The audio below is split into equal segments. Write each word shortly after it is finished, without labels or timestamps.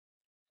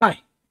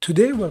Hi,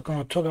 today we're going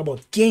to talk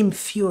about game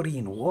theory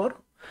in war,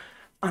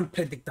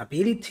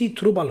 unpredictability,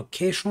 troop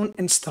allocation,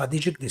 and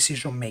strategic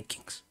decision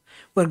makings.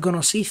 We're going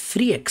to see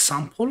three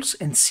examples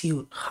and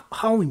see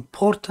how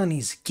important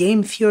is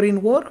game theory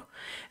in war,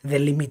 the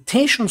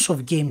limitations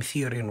of game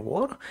theory in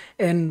war,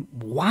 and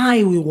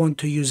why we want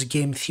to use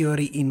game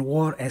theory in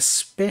war,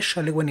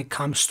 especially when it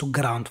comes to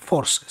ground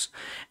forces.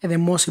 And the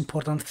most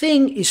important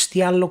thing is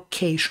the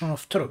allocation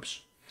of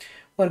troops.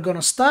 We're going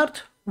to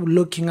start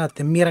looking at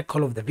the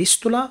miracle of the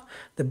Vistula,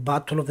 the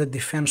Battle of the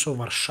Defense of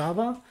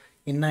Warsaw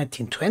in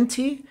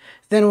 1920.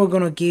 Then we're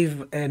going to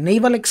give a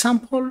naval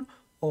example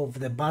of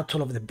the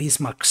Battle of the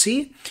Bismarck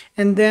Sea,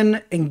 and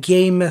then a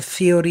game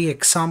theory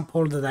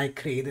example that I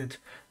created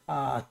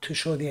to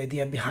show the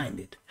idea behind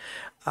it.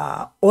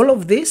 All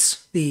of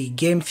this, the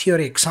game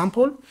theory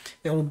example,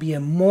 there will be a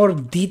more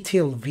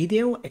detailed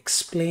video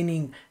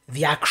explaining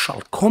the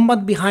actual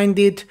combat behind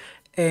it,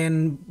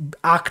 and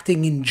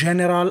acting in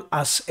general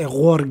as a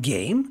war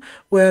game,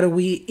 where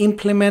we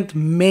implement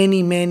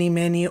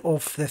many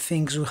of the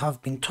things we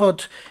have been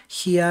taught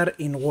here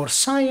in war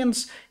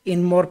science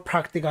in more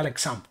practical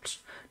examples.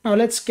 Now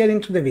let's get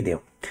into the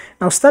video.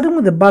 Now, starting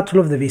with the Battle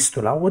of the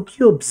Vistula, what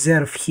you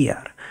observe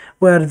here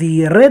were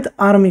the Red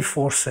Army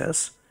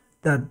forces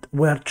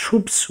where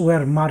troops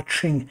were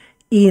marching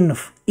in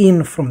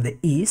from the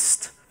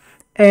east,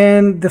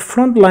 and the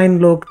front line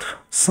looked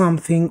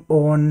something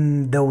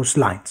on those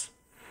lines.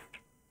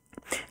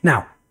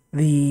 Now,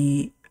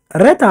 the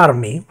Red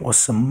Army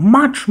was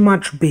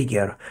much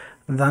bigger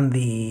than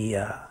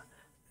the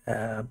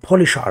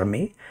Polish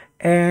army,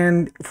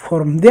 and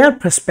from their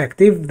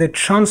perspective, the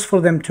chance for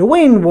them to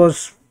win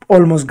was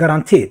almost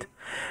guaranteed.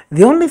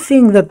 The only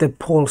thing that the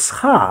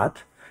Poles had,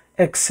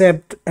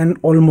 except an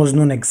almost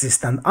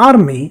non-existent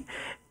army,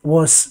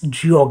 was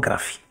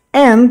geography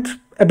and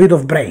a bit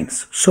of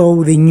brains,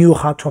 so they knew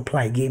how to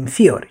apply game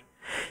theory.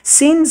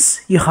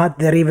 Since you had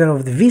the river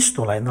of the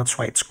Vistula, and that's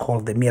why it's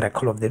called the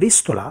miracle of the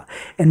Vistula,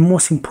 and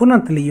most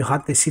importantly you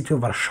had the city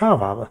of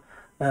Warsaw,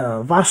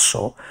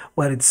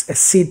 where it's a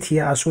city,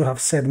 as we have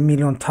said a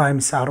million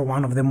times, are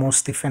one of the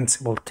most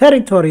defensible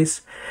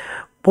territories.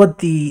 What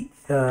the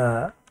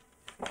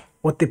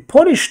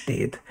Polish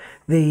did,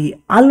 they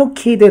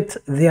allocated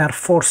their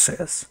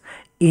forces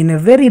in a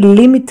very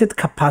limited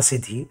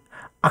capacity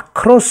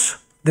across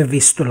the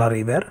Vistula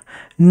River,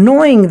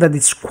 knowing that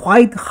it's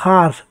quite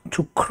hard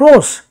to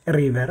cross a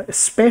river,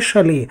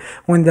 especially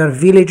when there are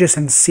villages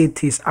and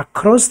cities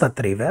across that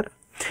river,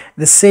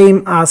 the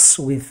same as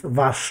with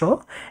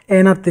Warsaw,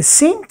 and at the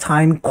same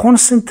time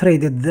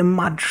concentrated the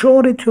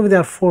majority of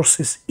their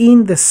forces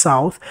in the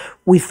south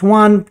with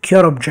one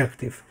pure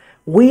objective: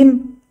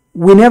 win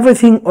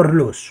everything or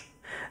lose.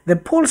 The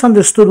Poles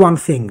understood one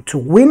thing: to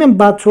win a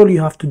battle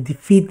you have to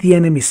defeat the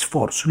enemy's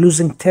force.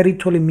 Losing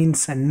territory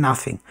means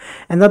nothing,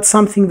 and that's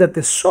something that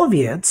the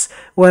Soviets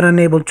were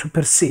unable to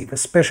perceive,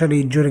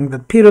 especially during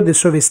that period. The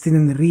Soviets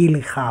didn't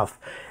really have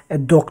a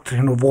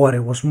doctrine of war.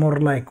 It was more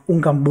like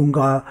unga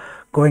bunga,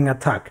 going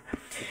attack.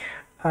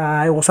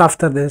 It was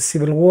after the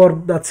Civil War.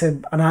 That's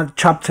another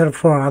chapter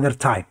for another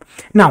time.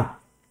 Now,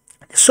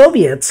 the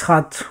Soviets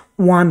had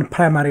one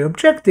primary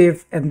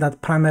objective, and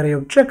that primary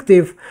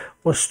objective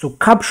was to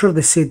capture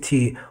the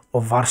city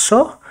of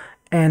Warsaw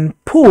and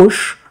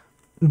push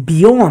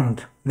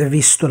beyond the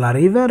Vistula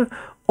River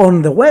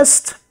on the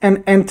west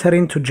and enter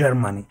into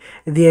Germany.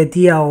 The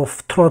idea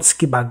of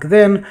Trotsky back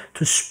then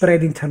to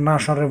spread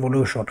international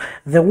revolution.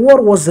 The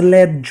war was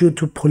led due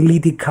to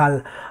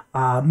political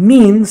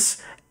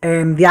means,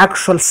 and the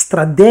actual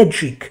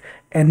strategic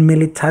and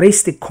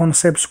militaristic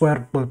concepts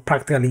were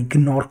practically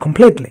ignored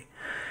completely.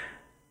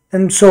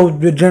 And so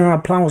the general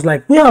plan was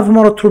like, we have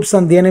more troops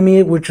than the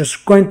enemy, we're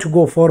just going to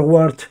go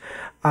forward,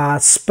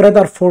 spread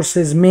our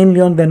forces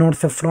mainly on the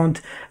northern front.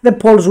 The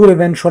Poles will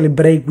eventually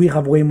break, we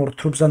have way more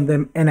troops than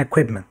them and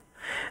equipment.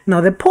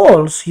 Now the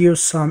Poles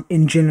used some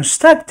ingenious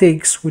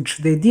tactics, which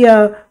the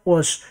idea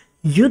was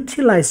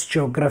utilize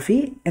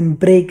geography and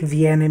break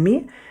the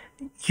enemy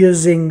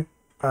using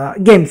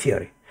game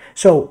theory.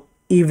 So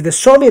if the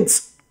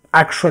Soviets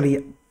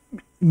actually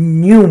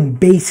knew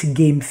basic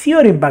game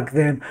theory back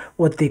then,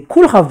 what they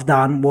could have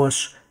done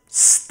was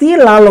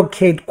still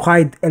allocate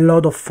quite a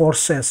lot of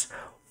forces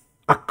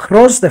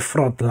across the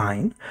front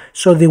line,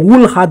 so they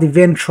would have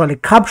eventually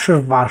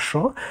captured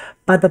Warsaw,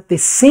 but at the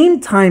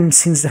same time,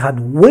 since they had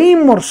way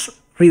more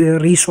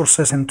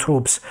resources and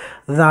troops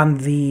than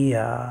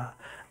the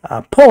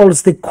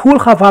Poles, they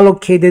could have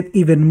allocated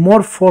even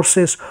more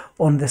forces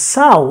on the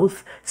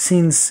south,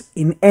 since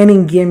in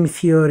any game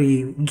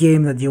theory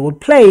game that you would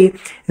play,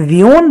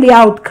 the only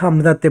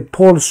outcome that the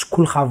Poles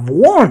could have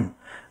won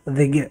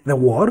the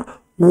war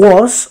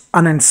was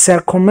an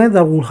encirclement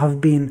that would have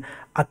been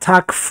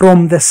attack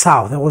from the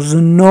south. There was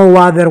no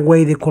other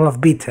way they could have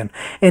beaten.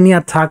 Any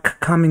attack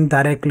coming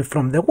directly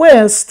from the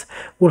west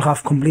would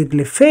have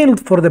completely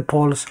failed for the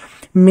Poles,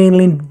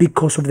 mainly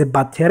because of the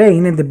bad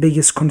terrain and the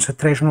biggest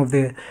concentration of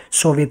the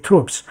Soviet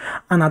troops.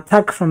 An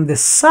attack from the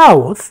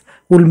south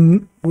will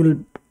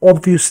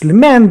obviously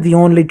mean the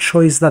only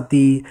choice that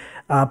the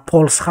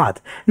Poles had.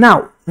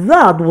 Now,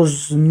 that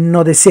was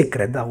not a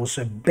secret. That was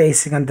a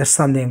basic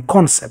understanding and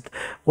concept.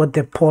 What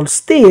the Poles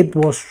did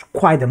was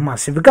quite a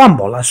massive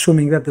gamble,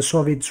 assuming that the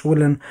Soviets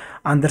wouldn't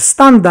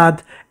understand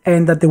that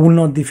and that they will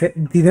not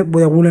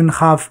they wouldn't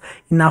have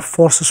enough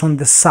forces on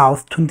the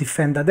south to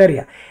defend that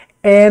area.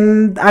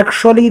 And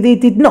actually, they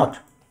did not.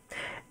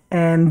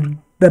 And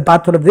the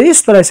Battle of the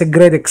Vistula is a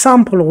great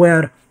example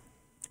where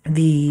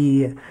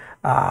the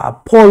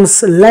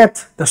Poles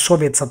let the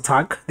Soviets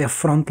attack their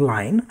front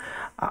line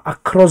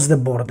across the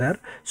border,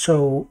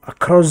 so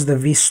across the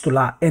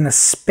Vistula, and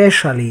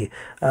especially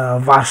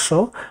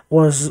Warsaw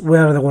was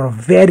where there were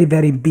very,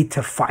 very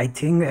bitter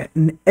fighting,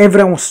 and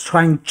everyone was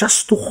trying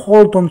just to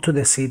hold on to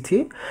the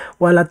city,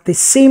 while at the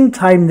same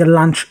time they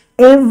launched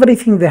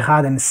everything they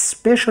had, and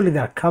especially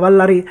their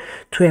cavalry,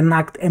 to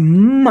enact a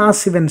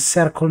massive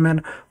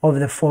encirclement of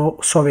the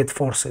Soviet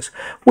forces,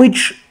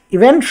 which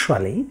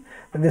eventually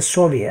the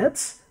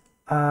Soviets,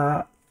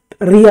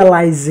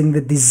 realizing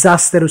the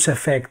disastrous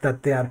effect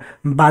that their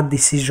bad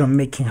decision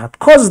making had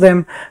caused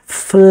them,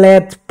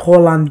 fled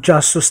Poland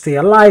just to stay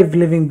alive,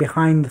 leaving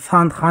behind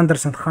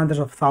hundreds and hundreds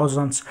of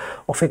thousands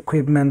of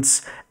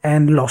equipments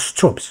and lost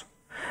troops.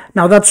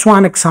 Now that's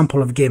one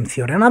example of game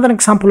theory. Another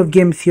example of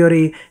game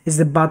theory is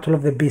the Battle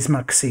of the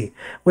Bismarck Sea,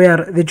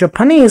 where the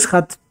Japanese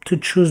had to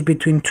choose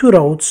between two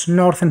roads,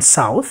 north and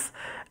south,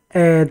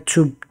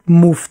 to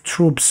move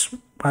troops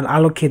and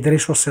allocate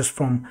resources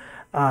from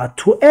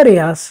two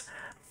areas,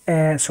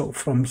 so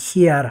from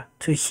here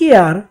to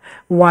here,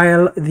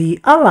 while the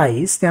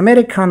Allies, the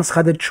Americans,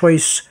 had a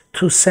choice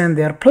to send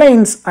their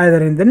planes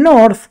either in the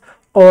north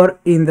or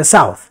in the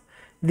south.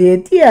 The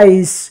idea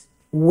is,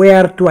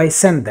 where do I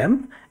send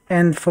them?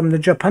 And from the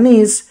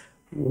Japanese,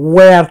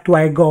 where do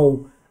I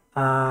go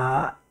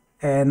to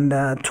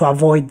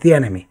avoid the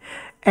enemy?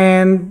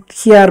 And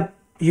here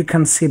you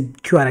can see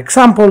QR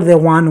example. The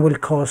one will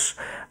cause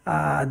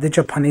the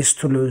Japanese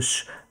to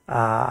lose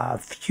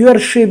fewer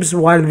ships,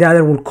 while the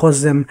other will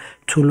cause them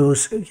to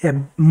lose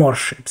more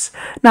ships.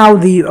 Now,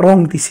 the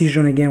wrong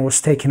decision again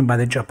was taken by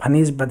the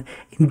Japanese, but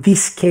in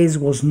this case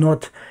was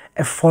not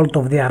a fault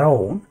of their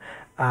own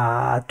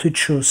to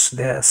choose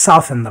the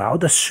southern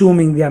route,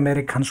 assuming the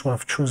Americans would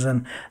have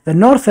chosen the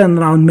northern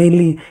route.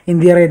 Mainly in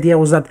their idea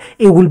was that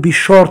it will be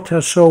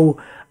shorter, so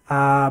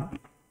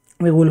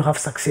we will have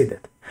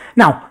succeeded.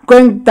 Now,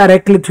 going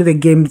directly to the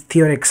game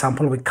theory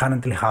example we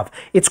currently have,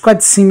 it's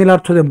quite similar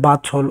to the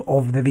Battle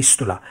of the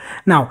Vistula.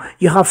 Now,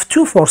 you have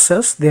two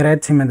forces, the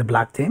red team and the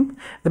black team.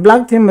 The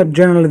black team are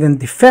generally the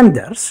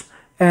defenders,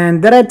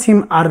 and the red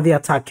team are the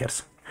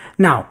attackers.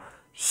 Now,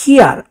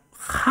 here,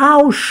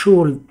 how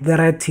should the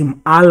red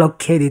team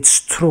allocate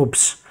its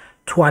troops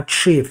to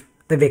achieve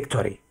the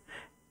victory?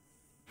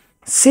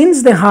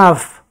 Since they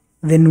have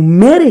the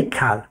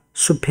numerical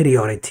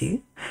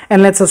superiority,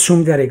 and let's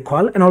assume they're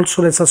equal, and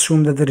also let's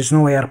assume that there is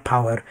no air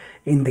power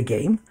in the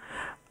game,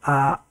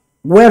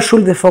 where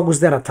should they focus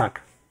their attack?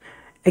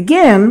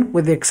 Again,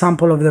 with the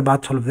example of the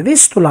Battle of the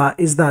Vistula,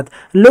 is that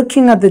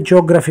looking at the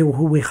geography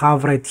we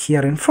have right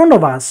here in front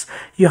of us,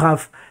 you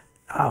have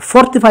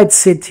fortified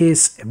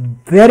cities, a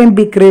very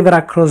big river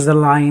across the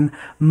line,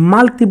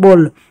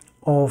 multiple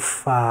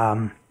of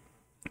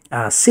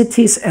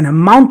cities, and a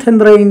mountain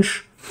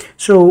range.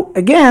 So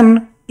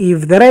again,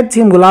 if the red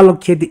team will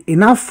allocate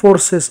enough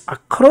forces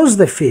across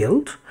the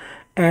field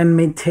and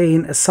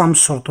maintain some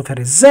sort of a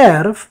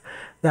reserve,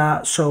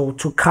 so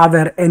to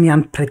cover any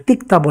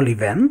unpredictable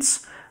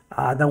events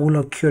that will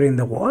occur in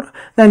the war,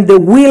 then they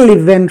will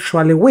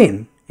eventually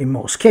win in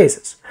most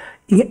cases,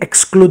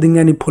 excluding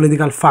any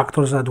political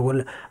factors that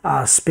will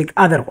speak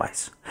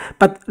otherwise.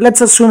 But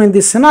let's assume in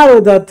this scenario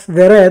that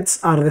the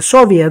Reds are the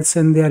Soviets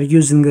and they are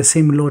using the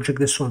same logic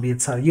the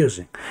Soviets are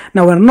using.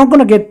 Now, we're not going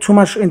to get too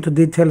much into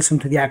details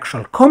into the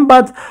actual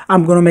combat.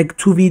 I'm going to make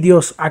two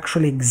videos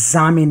actually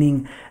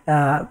examining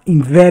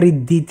in very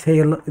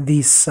detail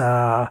this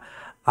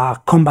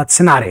combat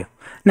scenario.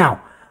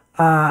 Now,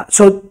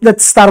 so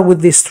let's start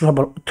with this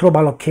troop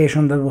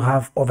allocation that we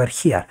have over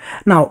here.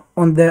 Now,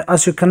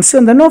 as you can see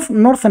on the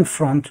northern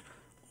front,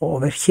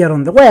 over here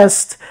on the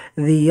west,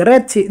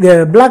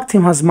 the black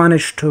team has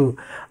managed to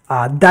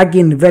dig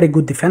in very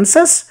good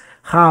defenses,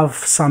 have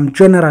some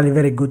generally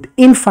very good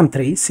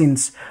infantry,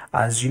 since,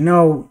 as you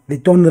know, they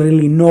don't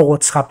really know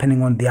what's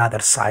happening on the other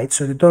side,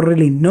 so they don't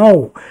really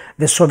know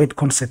the Soviet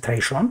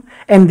concentration,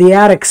 and they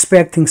are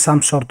expecting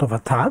some sort of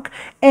attack.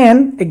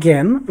 And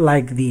again,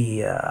 like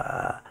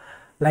the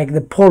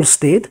Poles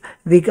did,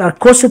 they are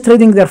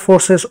concentrating their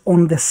forces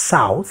on the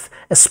south,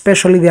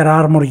 especially their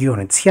armor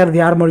units. Here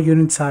the armor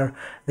units are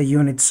the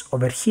units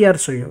over here,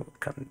 so you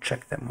can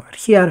check them over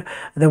here.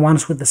 The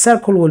ones with the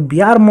circle will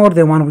be armored,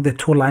 the one with the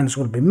two lines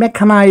will be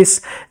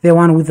mechanized, the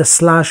one with the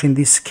slash in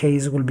this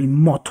case will be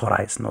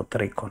motorized, not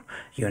recon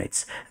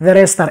units. The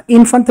rest are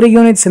infantry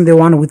units, and the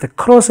one with the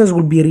crosses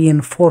will be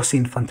reinforced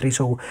infantry,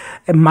 so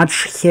a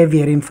much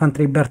heavier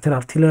infantry, better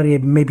artillery,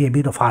 maybe a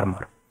bit of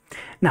armor.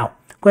 Now,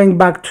 going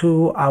back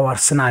to our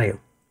scenario,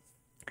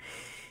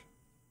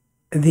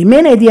 the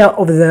main idea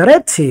of the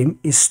red team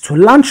is to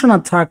launch an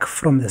attack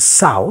from the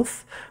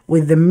south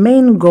with the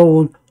main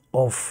goal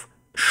of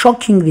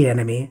shocking the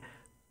enemy,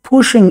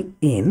 pushing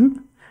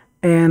in,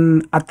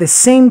 and at the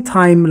same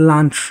time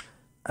launch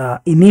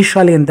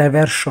initially a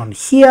diversion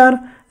here,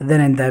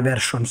 then a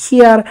diversion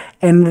here,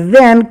 and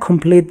then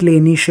completely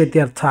initiate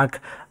the attack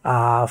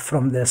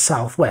from the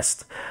southwest.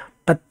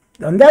 But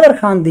on the other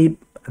hand,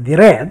 the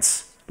Reds,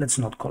 let's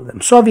not call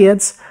them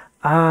Soviets,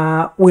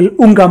 will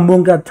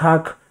unga-munga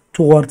attack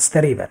towards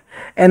the river.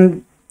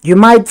 And you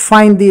might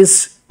find this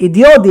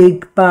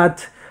idiotic,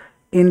 but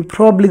in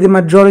probably the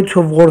majority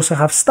of wars I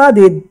have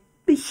studied,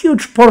 a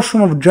huge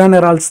portion of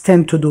generals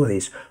tend to do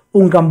this,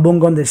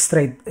 unga-munga on the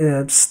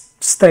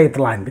straight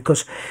line,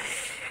 because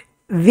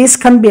this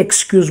can be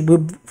excused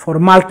for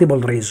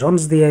multiple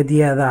reasons. The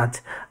idea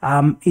that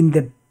in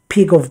the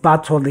peak of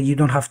battle that you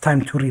don't have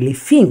time to really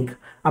think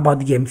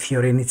about game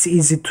theory and it's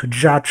easy to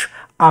judge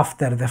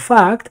after the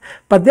fact.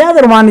 But the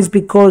other one is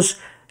because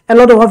a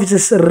lot of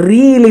officers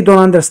really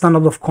don't understand a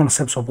lot of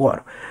concepts of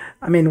war.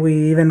 I mean, we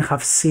even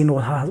have seen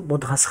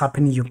what has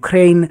happened in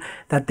Ukraine,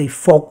 that they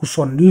focus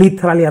on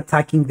literally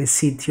attacking the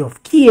city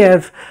of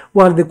Kiev,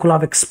 while they could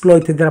have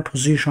exploited their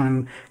position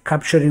and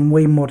capturing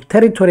way more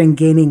territory and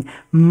gaining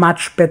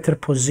much better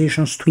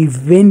positions to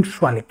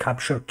eventually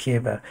capture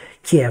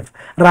Kiev,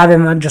 rather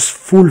than just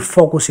full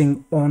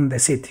focusing on the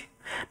city.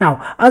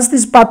 Now, as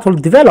this battle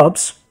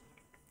develops,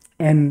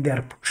 and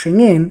they're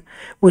pushing in,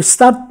 we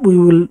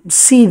will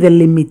see the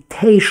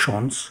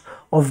limitations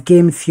of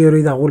game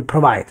theory that will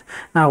provide.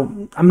 Now,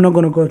 I'm not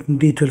going to go into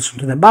details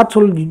into the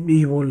battle.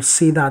 You will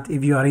see that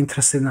if you are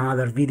interested in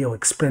another video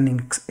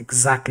explaining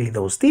exactly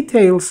those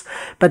details.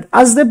 But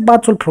as the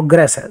battle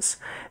progresses,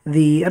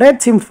 the red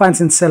team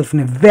finds itself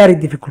in a very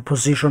difficult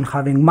position,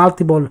 having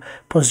multiple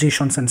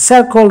positions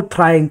encircled,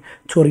 trying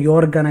to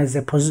reorganize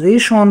the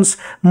positions.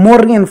 More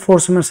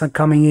reinforcements are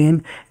coming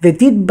in. They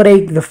did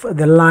break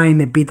the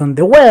line a bit on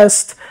the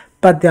west,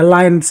 but their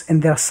lines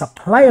and their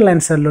supply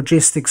lines and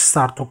logistics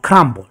start to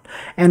crumble.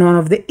 And one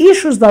of the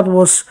issues that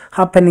was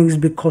happening is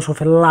because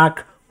of a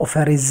lack of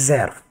a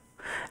reserve.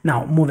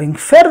 Now, moving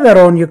further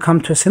on, you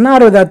come to a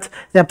scenario that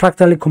they're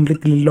practically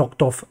completely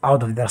locked off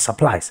out of their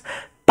supplies.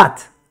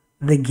 But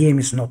the game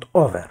is not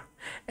over.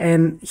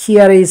 And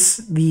here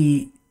is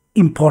the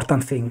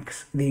important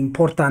things, the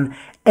important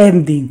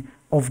ending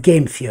of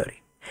game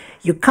theory.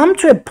 You come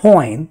to a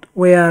point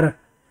where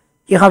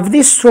you have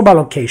these troop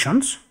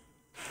allocations.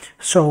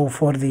 So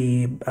for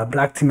the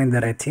black team and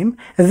the red team,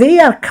 they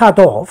are cut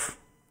off.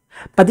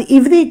 But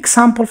if the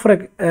example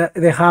for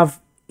they have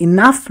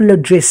enough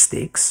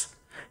logistics,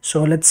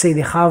 so let's say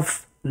they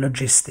have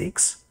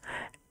logistics,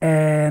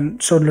 and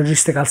so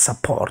logistical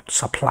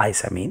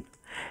supplies, I mean,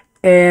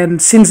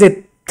 and since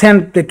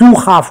they do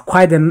have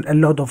quite a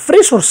lot of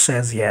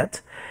resources yet,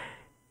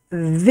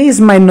 this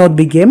might not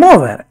be game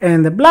over,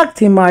 and the black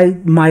team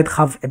might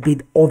have a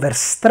bit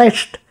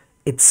overstretched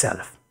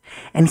itself.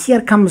 And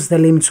here comes the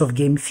limits of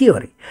game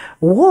theory.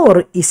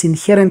 War is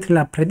inherently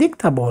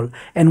unpredictable,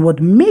 and what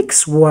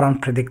makes war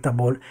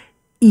unpredictable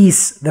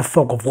is the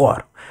fog of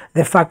war.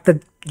 The fact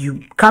that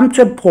you come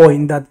to a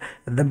point that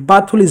the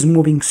battle is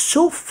moving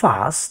so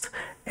fast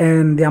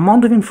and the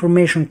amount of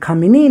information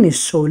coming in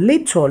is so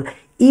little,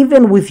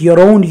 even with your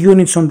own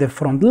units on the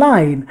front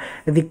line,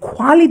 the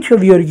quality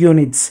of your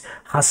units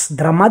has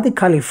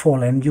dramatically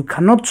fallen. You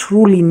cannot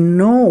truly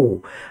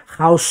know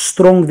how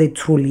strong they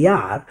truly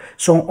are.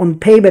 So on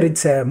paper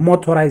it's a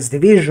motorized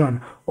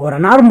division or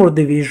an armored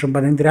division,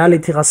 but in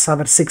reality it has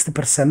suffered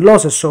 60%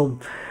 losses, so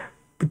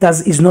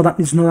it's not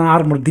an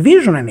armored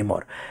division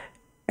anymore.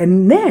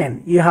 And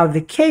then you have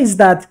the case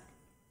that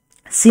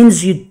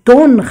since you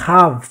don't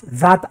have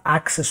that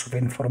access of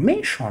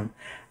information,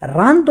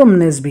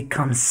 randomness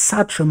becomes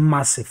such a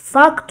massive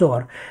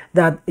factor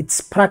that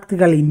it's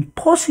practically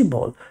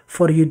impossible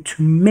for you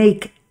to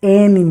make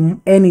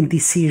any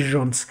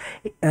decisions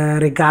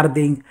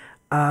regarding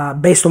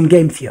based on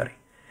game theory,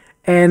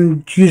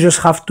 and you just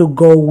have to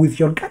go with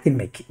your gut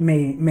in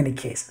many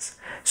cases.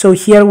 So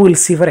here we'll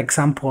see, for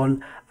example,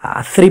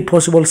 three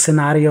possible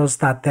scenarios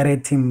that the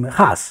red team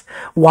has.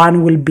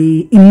 One will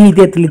be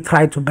immediately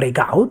try to break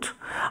out.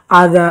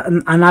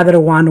 Another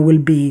one will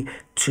be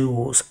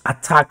to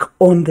attack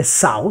on the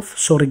south,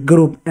 so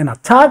regroup and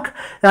attack.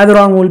 The other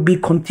one will be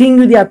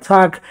continue the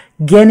attack,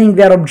 gaining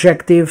their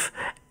objective,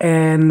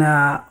 and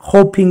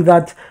hoping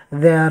that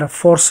their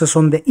forces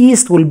on the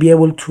east will be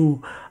able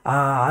to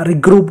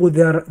regroup with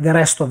the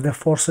rest of the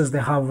forces they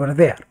have over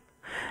there.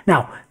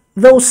 Now,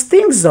 those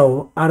things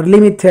though are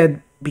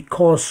limited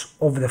because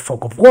of the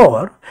fog of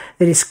war.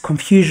 There is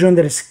confusion,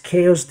 there is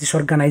chaos,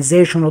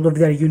 disorganization. A lot of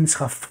their units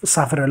have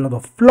suffered a lot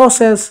of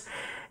losses.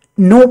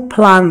 No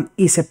plan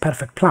is a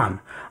perfect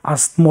plan.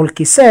 As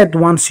Moltke said,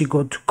 once you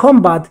go to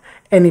combat,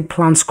 any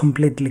plans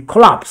completely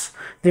collapse.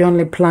 The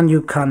only plan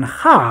you can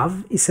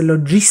have is a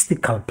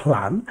logistical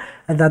plan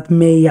that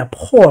may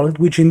uphold,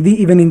 which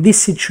even in this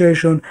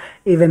situation,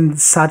 even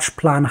such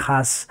plan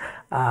has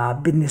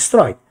been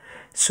destroyed.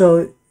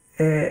 So,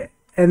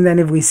 and then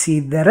if we see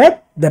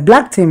the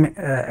black team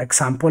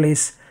example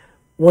is,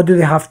 what do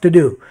they have to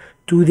do?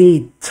 Do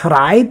they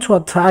try to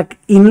attack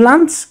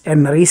inlands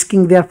and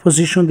risking their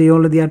position they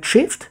already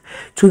achieved?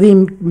 Do they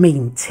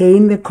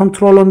maintain the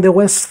control on the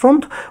west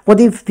front? What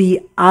if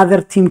the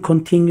other team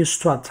continues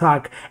to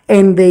attack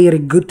and they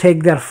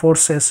take their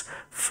forces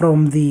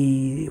from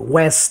the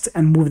west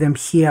and move them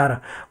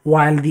here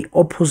while the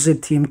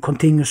opposite team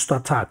continues to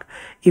attack?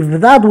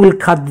 If that will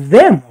cut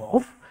them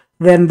off,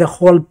 then the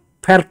whole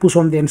purpose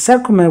of the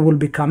encirclement will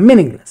become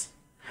meaningless.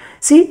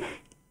 See,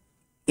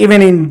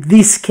 even in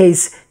this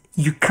case,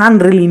 you can't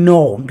really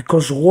know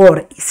because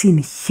war is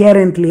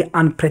inherently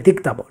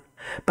unpredictable.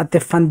 But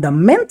the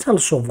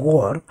fundamentals of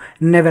war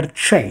never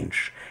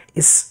change.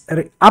 It's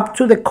up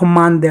to the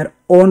commander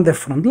on the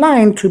front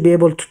line to be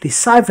able to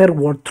decipher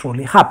what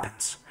truly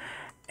happens.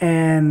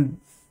 And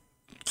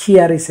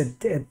here is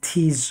a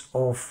tease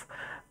of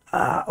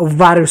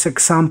various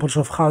examples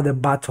of how the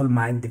battle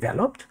might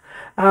develop.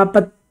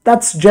 But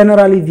that's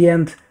generally the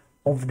end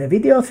of the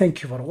video.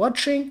 Thank you for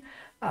watching.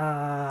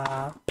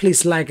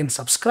 Please like and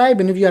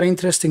subscribe, and if you are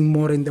interested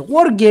more in the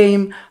war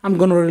game, I'm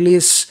going to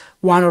release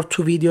 1 or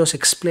 2 videos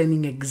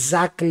explaining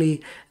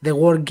exactly the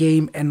war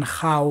game and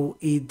how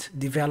it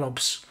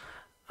develops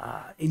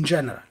in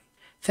general.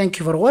 Thank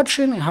you for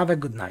watching and have a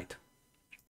good night.